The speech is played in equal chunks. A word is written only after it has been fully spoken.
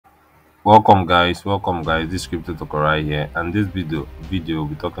welcome guys, this crypto talker right here, and this video will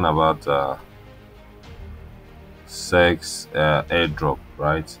be talking about sex airdrop,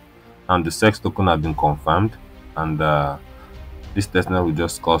 right? And the sex token have been confirmed, and this testnet will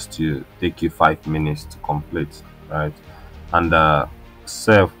just take you 5 minutes to complete, right? And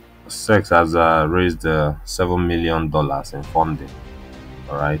self sex has raised $7 million in funding,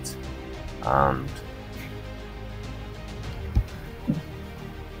 all right. And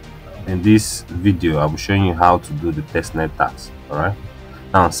in this video I'll be showing you how to do the testnet tax, all right.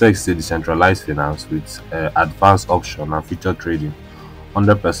 Now, SEX is a decentralized finance with advanced option and future trading,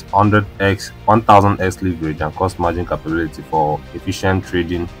 100%, 100x, 1000x leverage and cost margin capability for efficient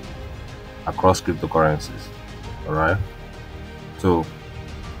trading across cryptocurrencies. All right. So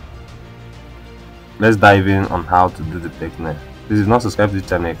let's dive in on how to do the testnet. If you not subscribed to the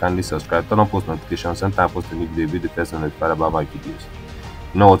channel, kindly subscribe, turn on post notifications, sometime I post a new video, be the first one notified about my videos.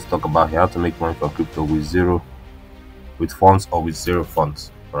 You know what to talk about here, how to make money from crypto with funds or with zero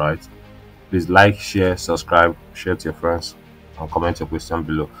funds. All right. Please like, share, subscribe, share to your friends, and comment your question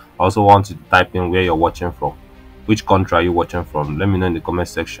below. I also want you to type in where you're watching from. Which country are you watching from? Let me know in the comment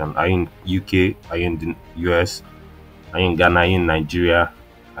section. Are you in UK? Are you in the US? Are you in Ghana? Are you in Nigeria?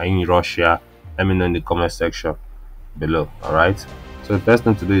 Are you in Russia? Let me know in the comment section below. Alright. So the first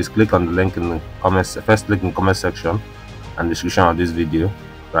thing to do is click on the link in the comments. First click in the comment section and description of this video.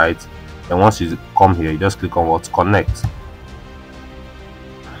 Right. Then once you come here, you just click on what? Connect.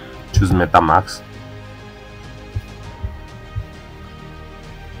 Choose MetaMask.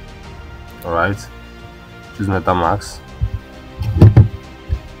 All right, choose MetaMask.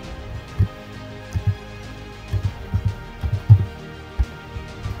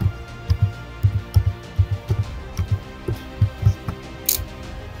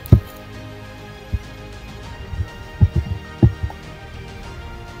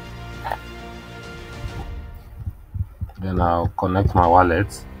 Then I'll connect my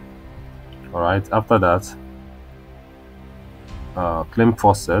wallet. All right, after that, claim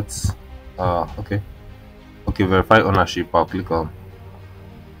faucets. Okay, verify ownership. I'll click on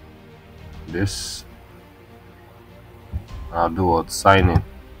this. I'll do what? Sign in,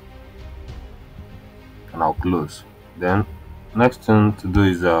 and I'll close. Then next thing to do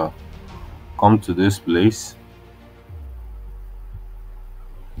is come to this place.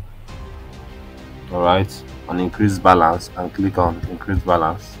 All right, on increase balance and click on increase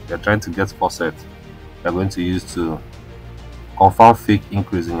balance. You're trying to get faucet you're going to use to confirm fake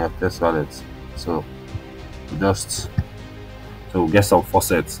increase in your test wallet. So just to get some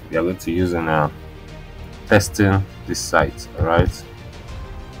faucets we are going to use in testing this site. All right,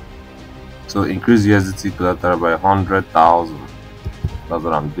 so increase USDT collateral by 100,000. That's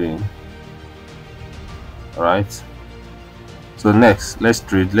what I'm doing. All right, so next let's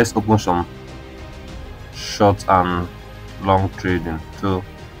trade. Let's open some short and long trading. So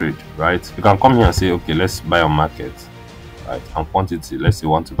trade, right? You can come here and say, okay, let's buy on market, right? And quantity, let's say you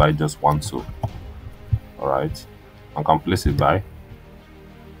want to buy just one soap. All right, I can place a buy.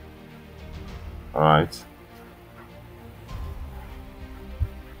 All right,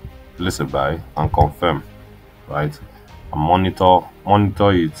 place a buy and confirm, right? And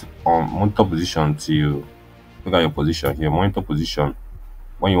monitor it on monitor position till you look at your position here. Monitor position.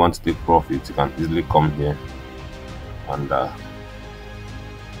 When you want to take profit, you can easily come here and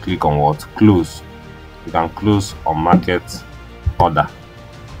click on what? Close. You can close on market order,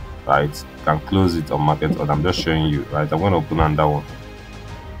 right? You can close it on market order. I'm just showing you, right? I'm going to open another one.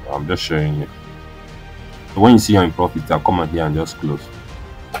 I'm just showing you. So when you see you're in profit, I'll come out here and just close.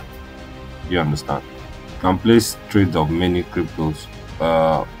 You understand? You can place trades of many cryptos.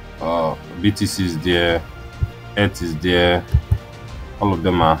 BTC is there, ETH is there. All of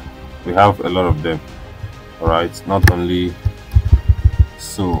them are. We have a lot of them. All right. Not only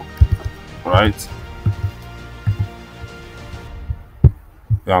so, right. You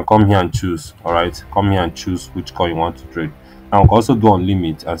can come here and choose. All right, come here and choose which coin you want to trade. Now we can also do on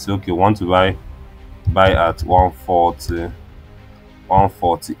limit and say, okay, want to buy at 140,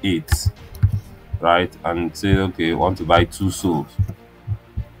 148, right? And say, okay, want to buy 2 souls,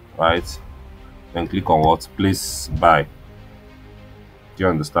 right? Then click on what? Place buy. Do you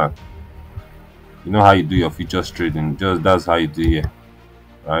understand? You know how you do your futures trading. Just that's how you do here,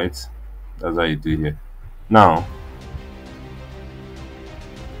 right? That's how you do here. Now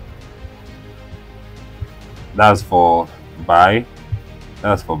that's for buy.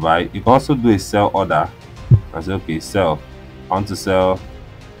 That's for buy. You can also do a sell order and say, okay, sell. I want to sell,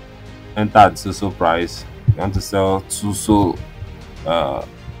 enter at so price. You want to sell 2 so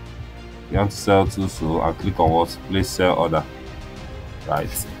you want to sell 2 so and click on what? Place sell order,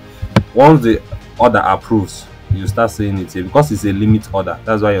 right? Once the order approves, you start seeing it here because it's a limit order.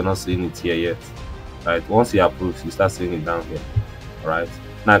 That's why you're not seeing it here yet, right? Once he approves, you start seeing it down here. All right,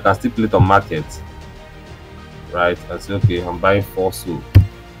 now I can still play it on market, right, and say okay, I'm buying 4 so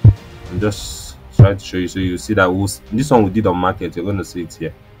I'm just trying to show you, so you see that this one we did on market, you're going to see it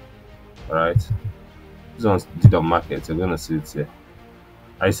here. All right, this one did on market, you're going to see it here.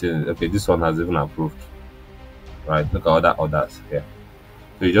 I see. Okay, this one has even approved, right? Look at other orders here.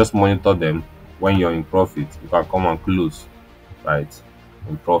 So you just monitor them. When you're in profit, you can come and close, right,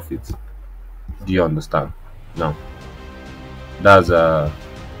 in profit. Do you understand? Now that's a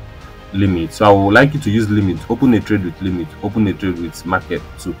limit. So I would like you to use limit. Open a trade with limit, open a trade with market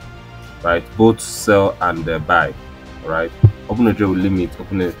too, right? Both sell and buy. All right, open a trade with limit,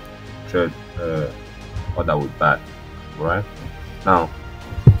 open a trade order with buy. All right, now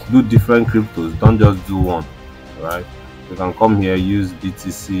do different cryptos, don't just do one. All right, you can come here, use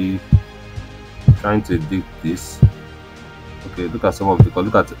BTC, trying to edit this. Okay, look at some of the,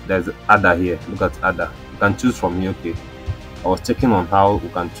 look at, there's ADA here, look at ADA, you can choose from here. Okay, I was checking on how we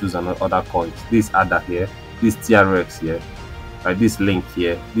can choose another coins. This ADA here, this TRX here, right, this link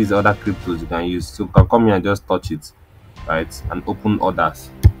here, these other cryptos you can use. So you can come here and just touch it, right, and open orders,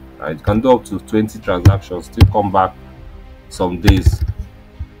 right? You can do up to 20 transactions, still come back some days.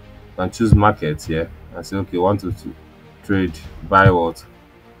 You can choose market here and say okay, want to trade, buy what,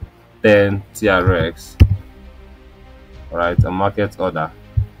 10 TRX, all right, a market order,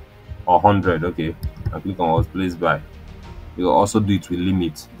 or 100. Okay, and click on what, place buy. You will also do it with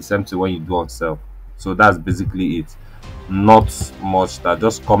limit, the same thing when you do on sell. So that's basically it. Not much, that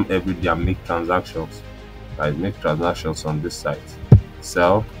just come every day and make transactions, right? Make transactions on this site.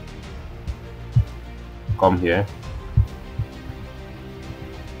 Sell, come here,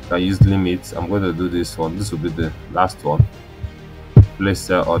 you can use limits. I'm going to do this one, this will be the last one. Place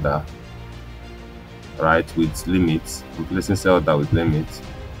sell order, right, with limits. I'm placing sell order with limits,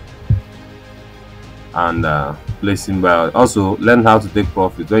 and placing buy. Also learn how to take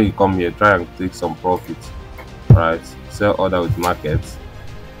profit. When you come here, try and take some profit, right? Sell order with market,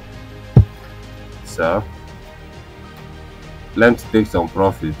 sell, learn to take some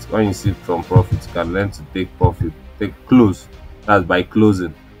profit. When you see some profit, you can learn to take profit, take close, that's by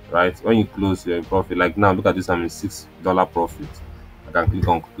closing, right? When you close, you're in profit. Like now, look at this, I'm in $6 profit. I can click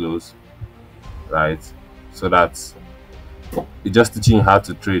on close, right? So that's, it's just teaching you how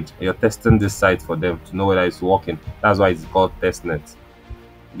to trade. You're testing this site for them to know whether it's working. That's why it's called testnet.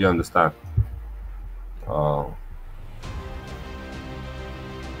 Do you understand?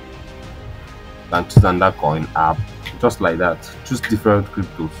 Can choose another coin app, just like that. Choose different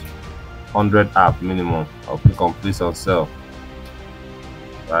cryptos, 100 app minimum. I'll click on place on sell,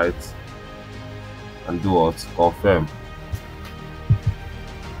 right, and do what, confirm.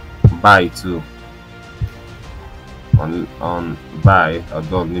 Buy too, on buy, I'll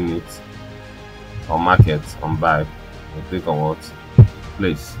do on limit. On market, on buy, and click on what,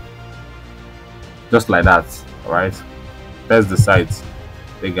 place, just like that. All right, test the site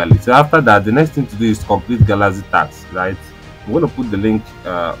legally. So after that, the next thing to do is complete galxe tax, right? I'm going to put the link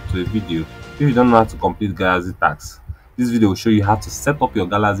to a video. If you don't know how to complete galxe tax, this video will show you how to set up your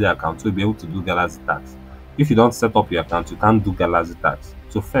galxe account so you'll be able to do galxe tax. If you don't set up your account, you can't do galxe tax.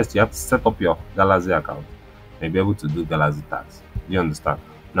 So first you have to set up your galxe account and be able to do galxe tax. Do you understand?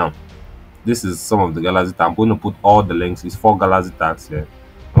 Now this is some of the galxe tax. I'm going to put all the links. It's 4 galxe tax here.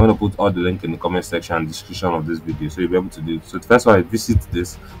 I'm going to put all the link in the comment section and description of this video so you'll be able to do it. So the first one, I visit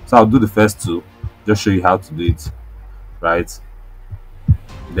this. So I'll do the first 2, just show you how to do it, right?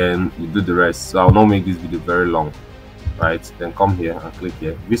 Then you do the rest. So I'll not make this video very long, right? Then come here and click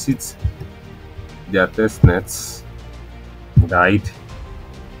here, visit their testnet guide.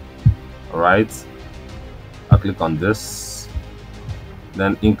 All right, I'll click on this,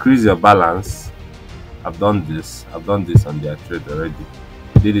 then increase your balance. I've done this on their trade already.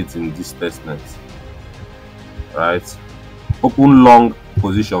 Did it in this testnet, right? Open long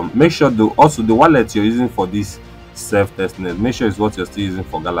position. Make sure also the wallet you're using for this self testnet, make sure it's what you're still using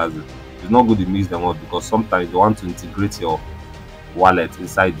for galxe. It's not good to mix them up because sometimes you want to integrate your wallet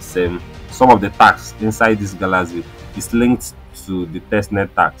inside the same. Some of the tax inside this galxe is linked to the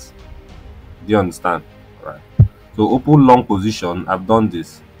testnet tax. Do you understand? All right, so open long position. I've done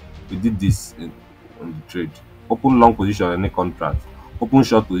this. We did this on the trade. Open long position on any contract. Open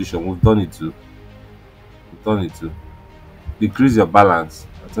short position, we've done it too. Decrease your balance,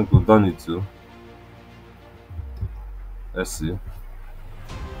 I think we've done it too. Let's see.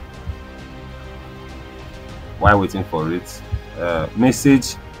 While waiting for it,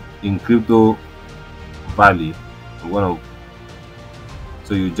 message in crypto valley. I'm gonna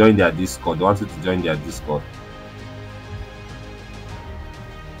So you join their Discord. They want you to join their Discord,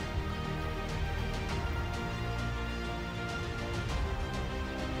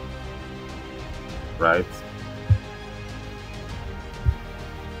 right?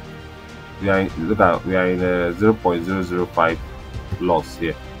 We are in a 0.005 loss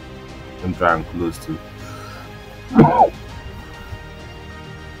here. I'm trying close to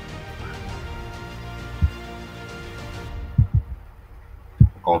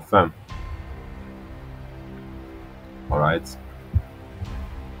confirm. All right.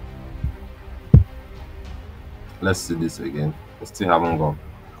 Let's see this again. We still haven't gone.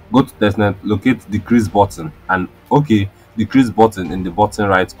 Go to testnet, locate decrease button, and okay, decrease button in the bottom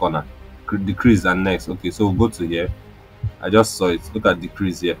right corner. Decrease and next. Okay, so we'll go to here. I just saw it. Look at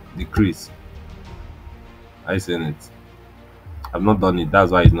decrease here. Decrease. I seen it. I've not done it.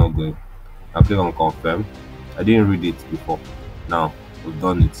 That's why it's not going. I click on confirm. I didn't read it before. Now we've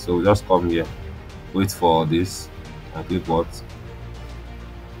done it. So we'll just come here, wait for this, and click what?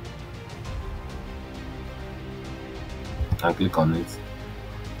 And click on it.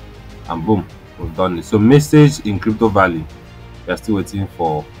 And boom, we've done it. So message in Crypto Valley. We are still waiting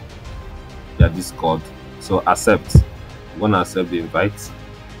for their Discord. So accept. I'm gonna accept the invite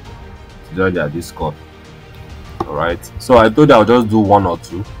to join their Discord. Alright. So I told you I'll just do one or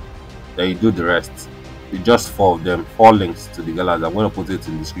two, then you do the rest. You just four of them, four links to the gallery. I'm gonna put it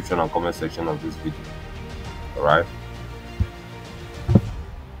in the description and comment section of this video. Alright.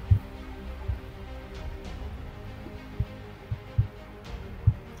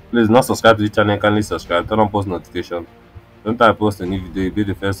 Please not subscribe to the channel, kindly subscribe, turn on post notification. Don't I post a new video, you'll be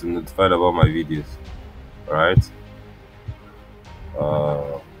the first to be notified about my videos. Alright.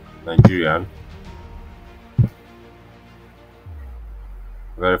 Nigerian.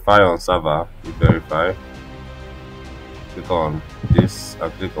 Verify on server, you verify. Click on this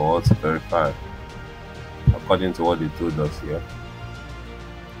and click on what to verify according to what they told us here.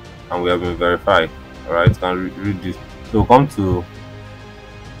 And we have been verified. Alright, can read this. So come to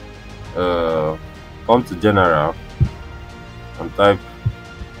general and type,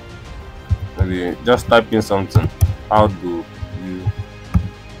 maybe just type in something. How do you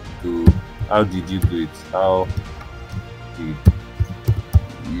do, how did you do it? How did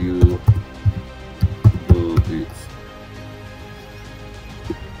you do it?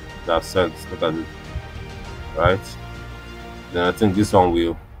 That's sense. Look at it. Right? Then I think this one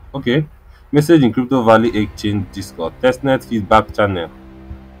will. Okay. Message in Crypto Valley Exchange Discord. Testnet feedback channel.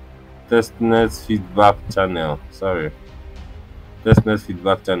 Testnet feedback channel. Sorry. Testnet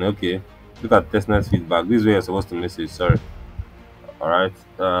feedback channel. Okay. Look at testnet feedback. This is where you're supposed to message. Sorry. Alright.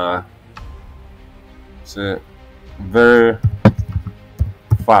 So very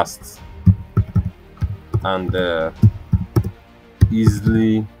fast and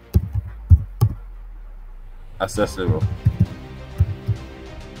easily accessible.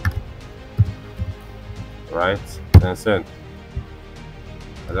 Right, and send.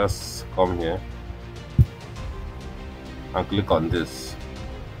 I just come here and click on this.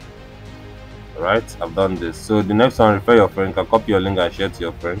 Right, I've done this. So the next one, refer your friend. You can copy your link and share to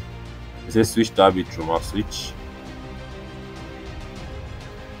your friend. It says switch to Arbitrum. I'll switch.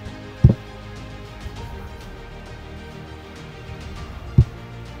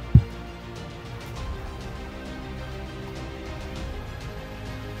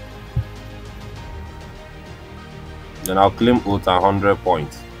 Then I'll claim out 100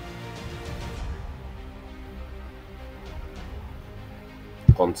 points.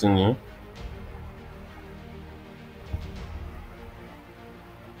 Continue.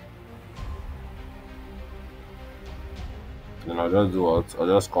 Then I'll just do what? I'll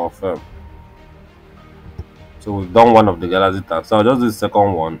just confirm. So we've done one of the Galaxy tasks. So I'll just do the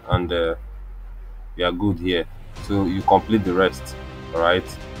second one and we are good here. So you complete the rest. Alright.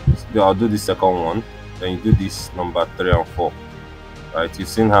 So I'll do the second one. Then you do this number 3 and 4. Right, you've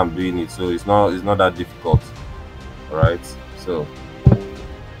seen how I'm doing it, so it's not that difficult. Alright, so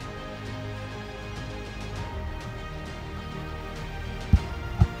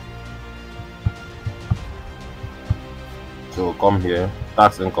come here,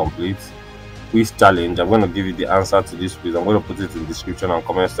 task incomplete, quiz challenge. I'm going to give you the answer to this quiz. I'm going to put it in the description and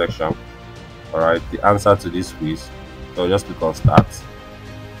comment section. Alright, the answer to this quiz. So just click on start.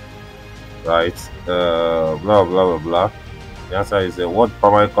 Right, blah blah blah blah. The answer is what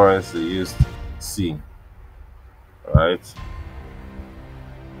primary currency used C. Right,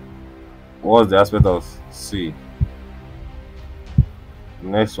 what's the aspect of C?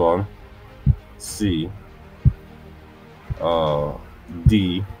 Next one, C.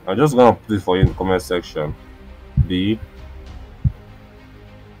 D. I'm just gonna put it for you in the comment section. B.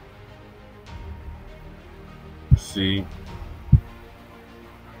 C,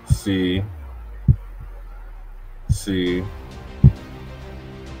 C, C,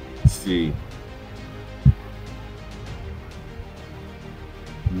 C,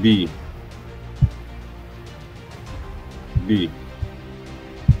 B, B,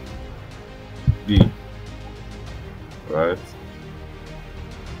 B, right?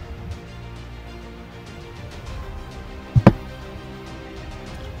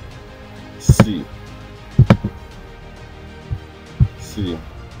 C, C,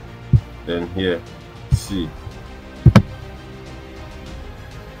 then here, C.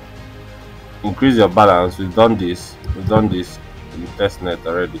 Increase your balance. We've done this in testnet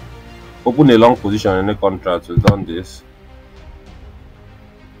already. Open a long position in a contract. We've done this.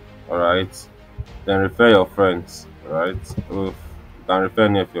 All right. Then refer your friends. All right. You can refer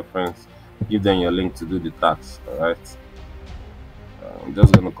any of your friends. Give them your link to do the tax. All right. I'm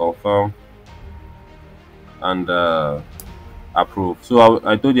just gonna confirm and approve. So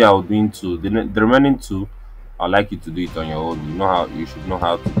I told you I was doing two. The remaining two, I'd like you to do it on your own. You know how you should know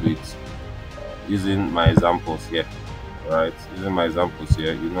how to do it using my examples here. All right. Using my examples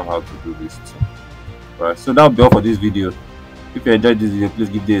here, you know how to do this too. Right, so that'll be all for this video. If you enjoyed this video, please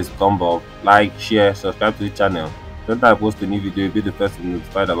give this a thumb up, like, share, subscribe to the channel. Don't I post a new video, you'll be the first to be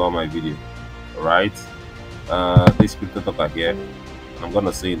notified about my video. Alright, this crypto talker here. I'm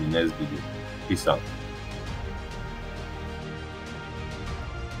gonna see you in the next video. Peace out.